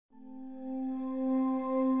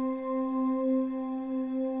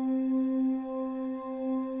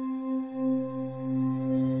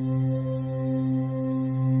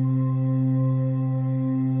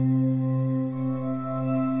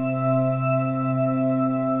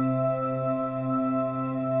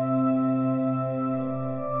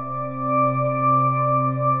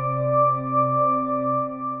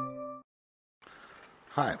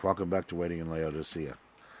Welcome back to Waiting in Laodicea.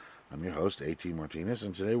 I'm your host, A.T. Martinez,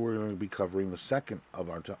 and today we're going to be covering the second of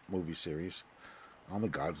our movie series on the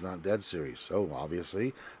God's Not Dead series. So,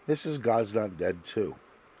 obviously, this is God's Not Dead 2.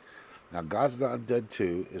 Now, God's Not Dead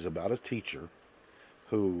 2 is about a teacher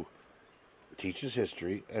who teaches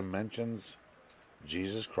history and mentions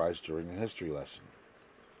Jesus Christ during a history lesson.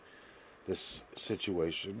 This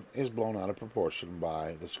situation is blown out of proportion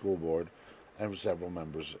by the school board and several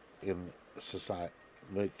members in society,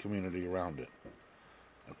 the community around it.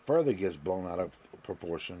 It further gets blown out of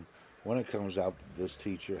proportion when it comes out that this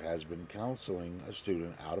teacher has been counseling a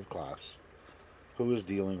student out of class who is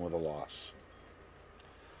dealing with a loss.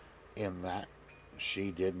 In that,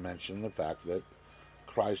 she did mention the fact that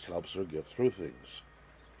Christ helps her get through things.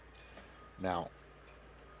 Now,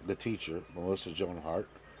 the teacher, Melissa Joan Hart,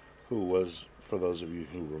 who was, for those of you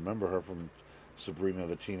who remember her from Sabrina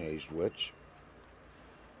the Teenage Witch,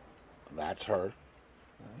 that's her.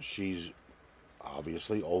 She's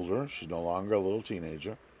obviously older. She's no longer a little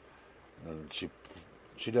teenager. And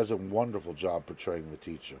she does a wonderful job portraying the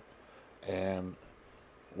teacher. And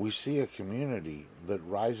we see a community that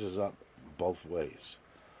rises up both ways.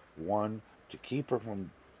 One, to keep her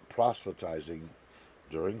from proselytizing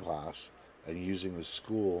during class and using the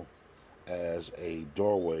school as a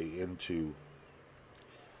doorway into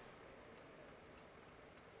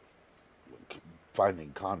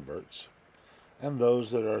finding converts, and those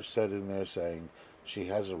that are sitting there saying she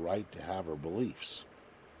has a right to have her beliefs.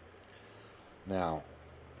 Now,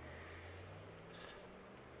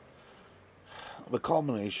 the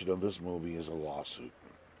culmination of this movie is a lawsuit.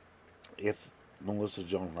 If Melissa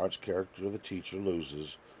Joan Hart's character, the teacher,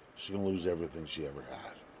 loses, she's going to lose everything she ever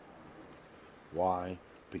had. Why?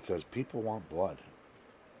 Because people want blood.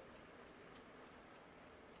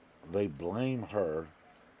 They blame her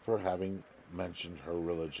for having mentioned her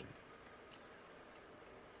religion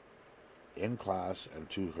in class and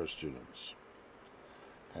to her students.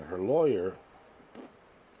 And her lawyer,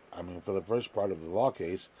 for the first part of the law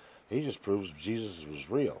case, he just proves Jesus was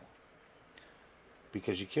real.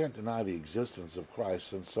 Because you can't deny the existence of Christ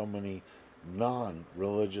since so many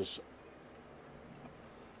non-religious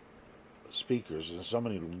speakers and so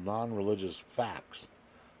many non-religious facts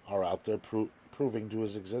are out there proving to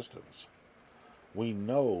his existence. We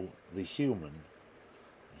know the human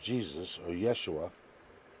Jesus, or Yeshua,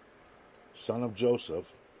 son of Joseph,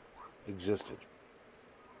 existed.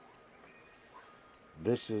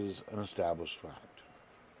 This is an established fact.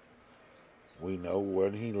 We know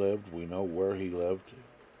when he lived, we know where he lived,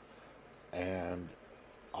 and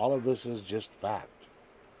all of this is just fact.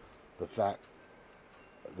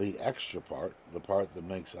 The extra part, the part that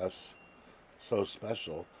makes us so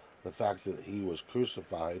special, the fact that he was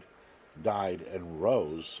crucified, died, and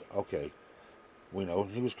rose. Okay, we know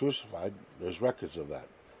he was crucified. There's records of that.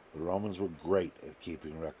 The Romans were great at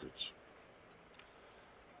keeping records.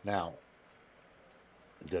 Now,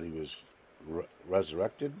 that he was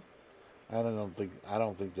resurrected, I don't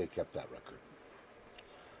think they kept that record,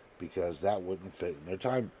 because that wouldn't fit in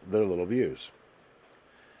their little views.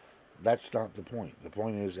 That's not the point. The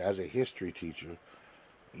point is, as a history teacher,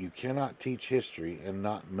 you cannot teach history and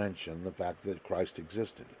not mention the fact that Christ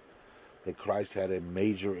existed, that Christ had a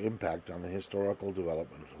major impact on the historical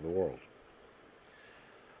development of the world.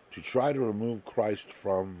 To try to remove Christ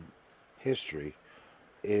from history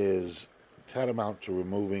is tantamount to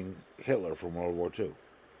removing Hitler from World War II.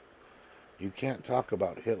 You can't talk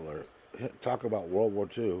about World War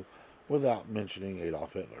II without mentioning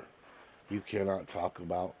Adolf Hitler. You cannot talk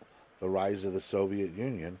about the rise of the Soviet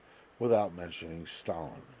Union without mentioning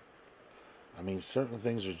Stalin. Certain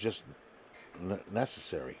things are just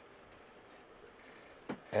necessary.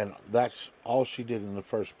 And that's all she did in the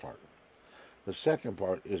first part. The second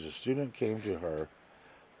part is a student came to her,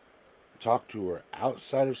 talked to her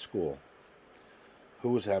outside of school, who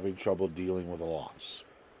was having trouble dealing with a loss.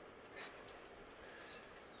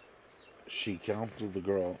 She counseled the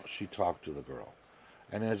girl, she talked to the girl.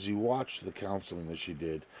 And as you watch the counseling that she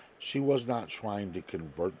did, she was not trying to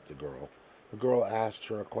convert the girl. The girl asked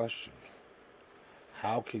her a question.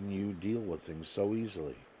 How can you deal with things so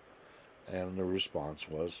easily? And the response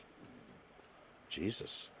was,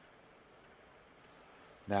 Jesus.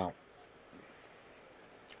 Now,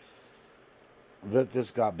 that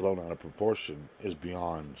this got blown out of proportion is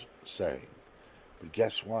beyond saying. But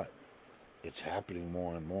guess what? It's happening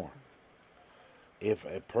more and more. If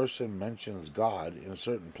a person mentions God in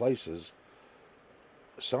certain places,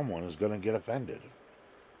 someone is going to get offended.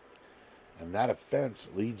 And that offense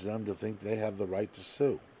leads them to think they have the right to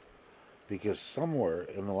sue. Because somewhere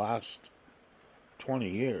in the last 20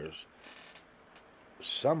 years,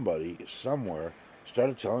 somebody, somewhere,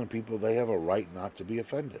 started telling people they have a right not to be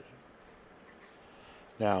offended.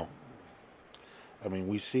 Now, I mean,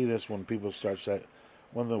 we see this when people start saying,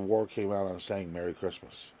 when the war came out on saying Merry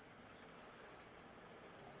Christmas.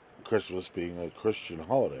 Christmas being a Christian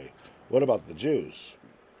holiday. What about the Jews?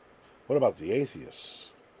 What about the atheists?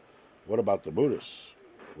 What about the Buddhists?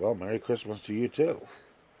 Well, Merry Christmas to you too.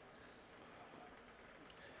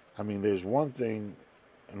 I mean, there's one thing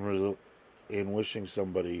in wishing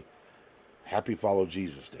somebody Happy Follow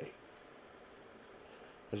Jesus Day.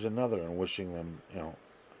 There's another in wishing them,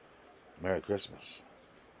 Merry Christmas.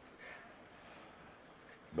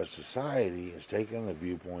 But society has taken the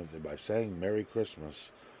viewpoint that by saying Merry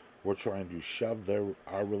Christmas, we're trying to shove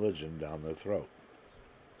our religion down their throat.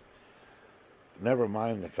 Never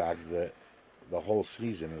mind the fact that the whole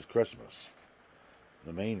season is Christmas.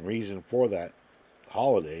 The main reason for that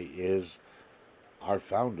holiday is our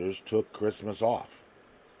founders took Christmas off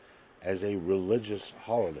as a religious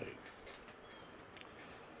holiday.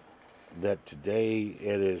 That today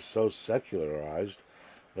it is so secularized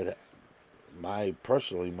that my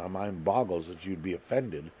mind boggles that you'd be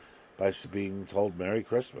offended by being told Merry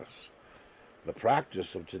Christmas. The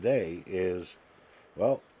practice of today is,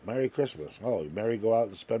 well, Merry Christmas. Oh, Merry go out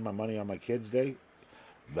and spend my money on my kids' day?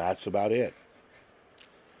 That's about it.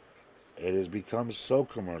 It has become so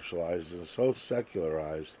commercialized and so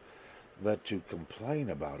secularized that to complain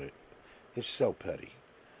about it is so petty.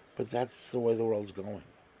 But that's the way the world's going.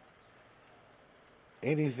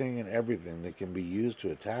 Anything and everything that can be used to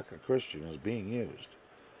attack a Christian is being used.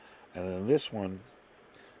 And in this one,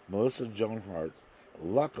 Melissa Joan Hart,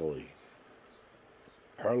 luckily,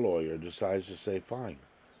 her lawyer decides to say, fine,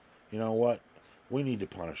 you know what? We need to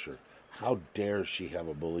punish her. How dare she have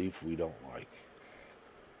a belief we don't like?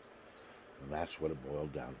 And that's what it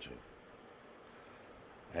boiled down to.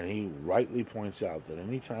 And he rightly points out that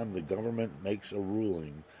anytime the government makes a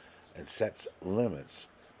ruling and sets limits,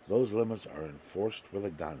 those limits are enforced with a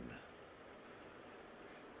gun.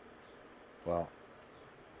 Well,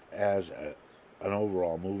 as an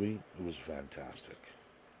overall movie, it was fantastic.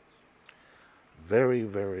 Very,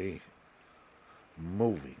 very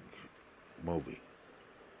moving movie.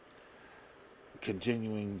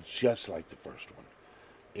 Continuing just like the first one.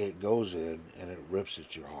 It goes in and it rips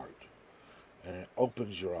at your heart. And it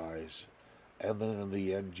opens your eyes. And then in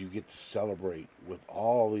the end, you get to celebrate with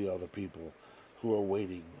all the other people who are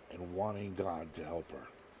waiting and wanting God to help her.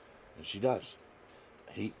 And she does.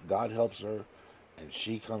 God helps her, and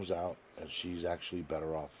she comes out, and she's actually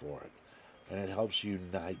better off for it. And it helps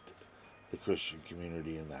unite the Christian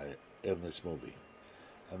community in this movie.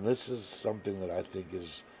 And this is something that I think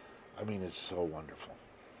is, it's so wonderful.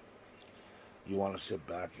 You want to sit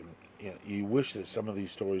back and you wish that some of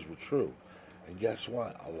these stories were true. And guess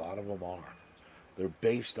what? A lot of them are. They're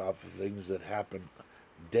based off of things that happen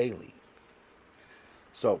daily.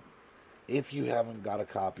 So, if you haven't got a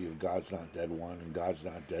copy of God's Not Dead 1 and God's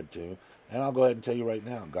Not Dead 2, and I'll go ahead and tell you right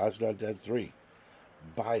now, God's Not Dead 3,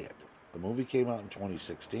 buy it. The movie came out in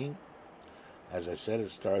 2016. As I said,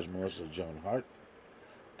 it stars Melissa Joan Hart,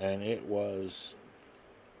 and it was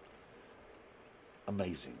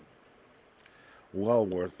amazing. Well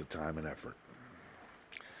worth the time and effort.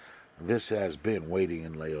 This has been Waiting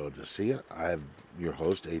in Laodicea. I am your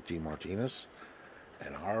host, A.T. Martinez,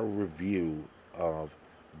 and our review of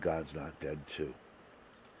God's Not Dead 2.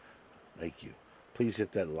 Thank you. Please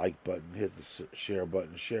hit that like button, hit the share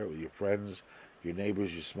button, share it with your friends, your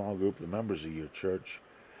neighbors, your small group, the members of your church.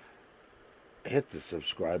 Hit the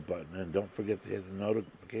subscribe button, and don't forget to hit the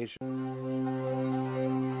notification.